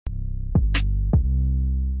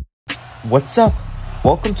What's up?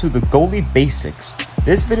 Welcome to the Goalie Basics.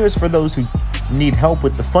 This video is for those who need help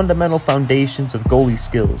with the fundamental foundations of goalie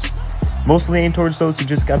skills. Mostly aimed towards those who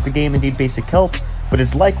just got the game and need basic help, but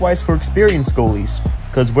it's likewise for experienced goalies,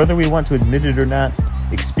 because whether we want to admit it or not,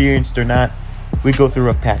 experienced or not, we go through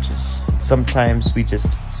rough patches. Sometimes we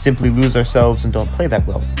just simply lose ourselves and don't play that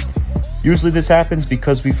well. Usually this happens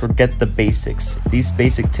because we forget the basics. These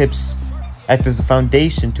basic tips act as a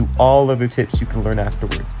foundation to all other tips you can learn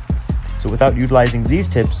afterward. So without utilizing these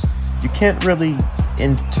tips, you can't really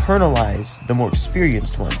internalize the more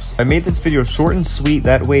experienced ones. I made this video short and sweet,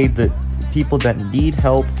 that way the people that need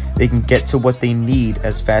help, they can get to what they need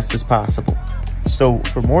as fast as possible. So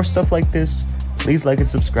for more stuff like this, please like and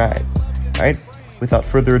subscribe. Alright, without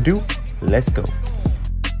further ado, let's go.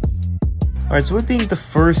 Alright, so with being the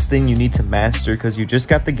first thing you need to master because you just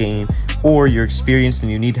got the game, or you're experienced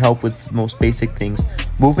and you need help with most basic things,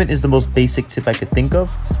 movement is the most basic tip I could think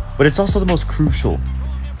of, but it's also the most crucial.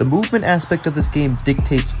 The movement aspect of this game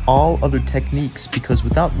dictates all other techniques because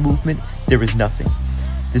without movement, there is nothing.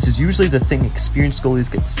 This is usually the thing experienced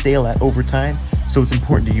goalies get stale at over time, so it's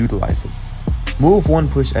important to utilize it. Move one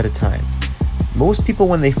push at a time. Most people,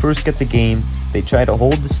 when they first get the game, they try to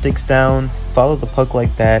hold the sticks down, follow the puck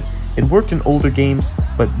like that. It worked in older games,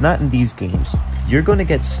 but not in these games. You're going to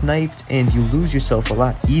get sniped and you lose yourself a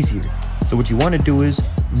lot easier. So what you want to do is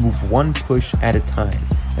move one push at a time,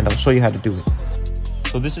 and I'll show you how to do it.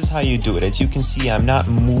 So this is how you do it. As you can see, I'm not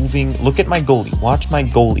moving. Look at my goalie. Watch my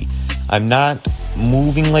goalie. I'm not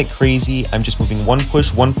moving like crazy. I'm just moving one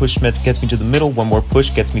push gets me to the middle, one more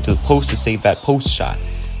push gets me to the post to save that post shot.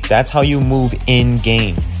 That's how you move in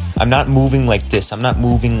game. I'm not moving like this. I'm not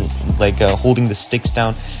moving like holding the sticks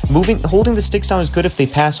down. Holding the sticks down is good if they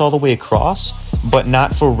pass all the way across, but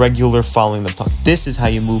not for regular following the puck. This is how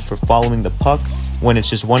you move for following the puck when it's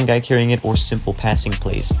just one guy carrying it or simple passing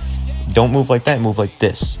plays. Don't move like that, move like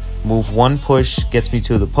this. Move one push, gets me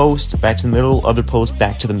to the post, back to the middle, other post,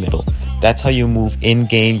 back to the middle. That's how you move in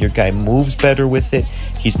game. Your guy moves better with it.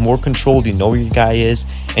 He's more controlled, you know where your guy is,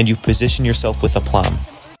 and you position yourself with aplomb.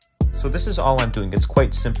 So this is all I'm doing. It's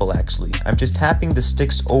quite simple actually. I'm just tapping the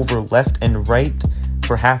sticks over left and right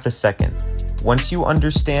for half a second. Once you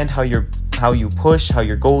understand how you push, how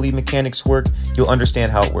your goalie mechanics work, you'll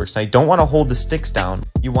understand how it works. Now you don't want to hold the sticks down,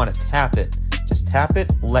 you want to tap it. Just tap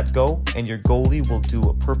it, let go, and your goalie will do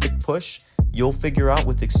a perfect push. You'll figure out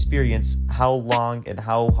with experience how long and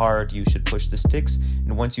how hard you should push the sticks,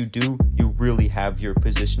 and once you do, you really have your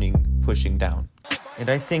positioning pushing down. And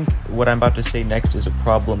I think what I'm about to say next is a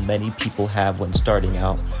problem many people have when starting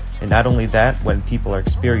out. And not only that, when people are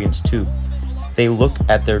experienced too. They look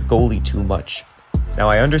at their goalie too much. Now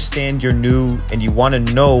I understand you're new and you want to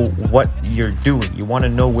know what you're doing. You want to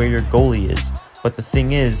know where your goalie is. But the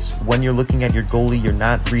thing is, when you're looking at your goalie, you're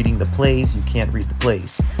not reading the plays. You can't read the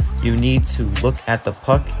plays. You need to look at the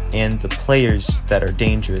puck and the players that are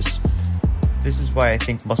dangerous. This is why I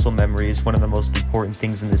think muscle memory is one of the most important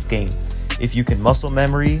things in this game. If you can muscle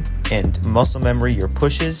memory your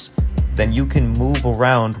pushes, then you can move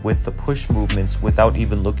around with the push movements without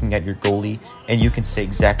even looking at your goalie, and you can say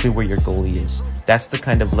exactly where your goalie is. That's the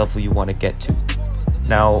kind of level you want to get to.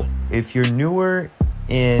 Now, if you're newer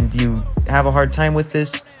and you have a hard time with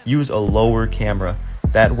this, use a lower camera.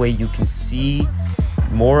 That way you can see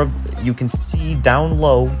down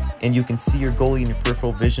low, and you can see your goalie in your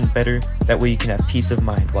peripheral vision better. That way you can have peace of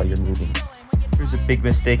mind while you're moving. Here's a big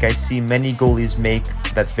mistake I see many goalies make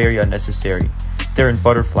that's very unnecessary. They're in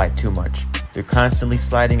butterfly too much. They're constantly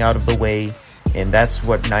sliding out of the way, and that's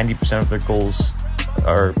what 90% of their goals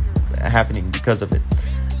are happening because of it.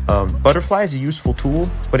 Butterfly is a useful tool,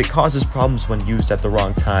 but it causes problems when used at the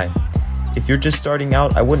wrong time. If you're just starting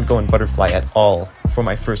out, I wouldn't go in butterfly at all for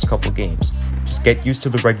my first couple games. Just get used to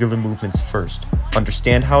the regular movements first.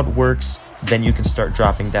 Understand how it works, then you can start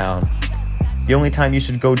dropping down. The only time you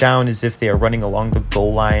should go down is if they are running along the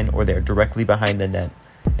goal line or they are directly behind the net.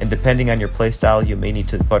 And depending on your playstyle, you may need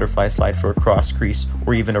to butterfly slide for a cross crease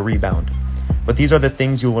or even a rebound. But these are the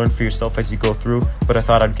things you'll learn for yourself as you go through, but I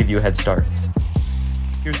thought I'd give you a head start.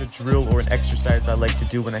 Here's a drill or an exercise I like to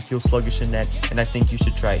do when I feel sluggish in net, and I think you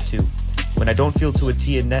should try it too. When I don't feel to a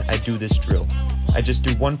T in net, I do this drill. I just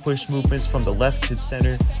do one push movements from the left to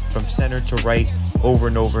center, from center to right, over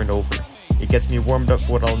and over and over. It gets me warmed up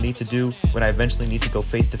for what I'll need to do when I eventually need to go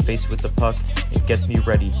face to face with the puck. It gets me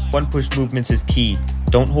ready. One push movements is key.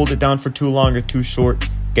 Don't hold it down for too long or too short.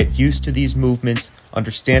 Get used to these movements,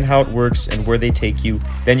 understand how it works and where they take you.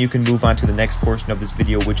 Then you can move on to the next portion of this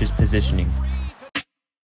video, which is positioning.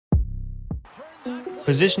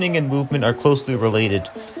 Positioning and movement are closely related.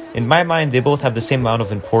 In my mind, they both have the same amount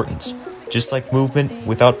of importance. Just like movement,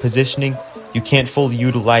 without positioning, you can't fully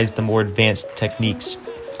utilize the more advanced techniques.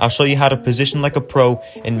 I'll show you how to position like a pro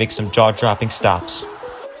and make some jaw-dropping stops.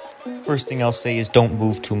 First thing I'll say is don't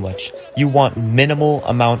move too much. You want minimal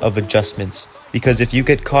amount of adjustments, because if you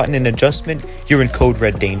get caught in an adjustment, you're in code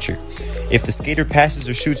red danger. If the skater passes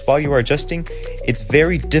or shoots while you are adjusting, it's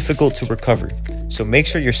very difficult to recover. So make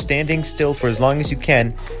sure you're standing still for as long as you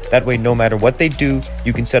can. That way, no matter what they do,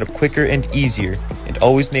 you can set up quicker and easier. And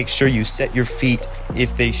always make sure you set your feet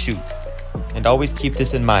if they shoot. And always keep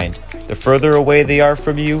this in mind. The further away they are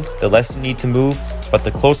from you, the less you need to move, but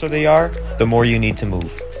the closer they are, the more you need to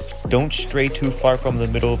move. Don't stray too far from the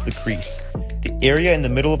middle of the crease. The area in the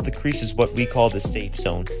middle of the crease is what we call the safe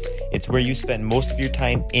zone. It's where you spend most of your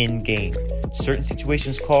time in-game. Certain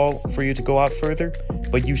situations call for you to go out further,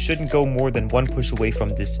 but you shouldn't go more than one push away from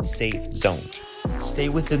this safe zone. Stay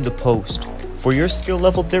within the post. For your skill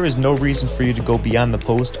level, there is no reason for you to go beyond the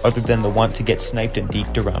post other than the want to get sniped and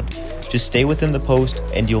deked around. Just stay within the post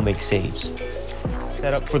and you'll make saves.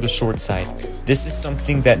 Set up for the short side. This is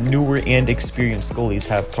something that newer and experienced goalies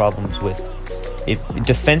have problems with.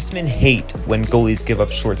 Defensemen hate when goalies give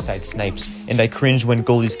up short side snipes, and I cringe when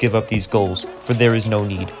goalies give up these goals, for there is no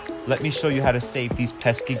need. Let me show you how to save these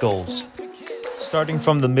pesky goals. Starting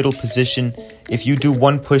from the middle position, if you do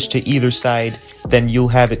one push to either side, then you'll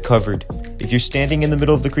have it covered. If you're standing in the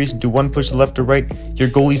middle of the crease and do one push left or right, your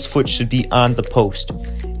goalie's foot should be on the post.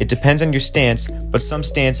 It depends on your stance, but some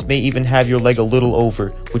stance may even have your leg a little over,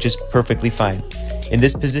 which is perfectly fine. In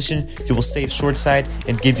this position, you will save short side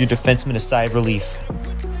and give your defenseman a sigh of relief.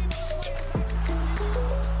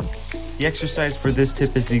 The exercise for this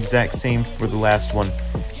tip is the exact same for the last one,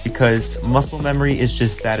 because muscle memory is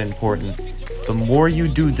just that important. The more you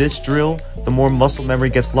do this drill, the more muscle memory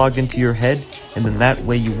gets logged into your head, and then that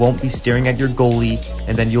way you won't be staring at your goalie,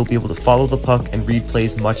 and then you'll be able to follow the puck and read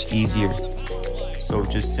plays much easier. So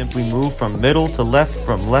just simply move from middle to left,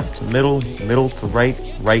 from left to middle, middle to right,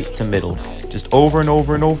 right to middle. Just over and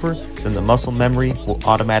over and over, then the muscle memory will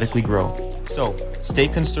automatically grow. So stay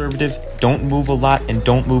conservative, don't move a lot, and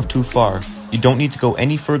don't move too far. You don't need to go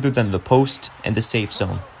any further than the post and the safe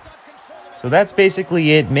zone. So that's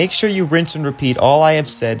basically it. Make sure you rinse and repeat all I have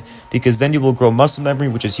said, because then you will grow muscle memory,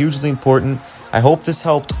 which is hugely important. I hope this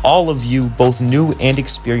helped all of you, both new and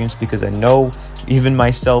experienced, because I know even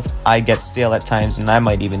myself, I get stale at times, and I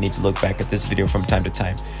might even need to look back at this video from time to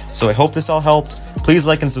time. So I hope this all helped. Please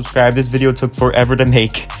like and subscribe. This video took forever to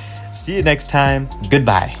make. See you next time.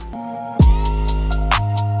 Goodbye.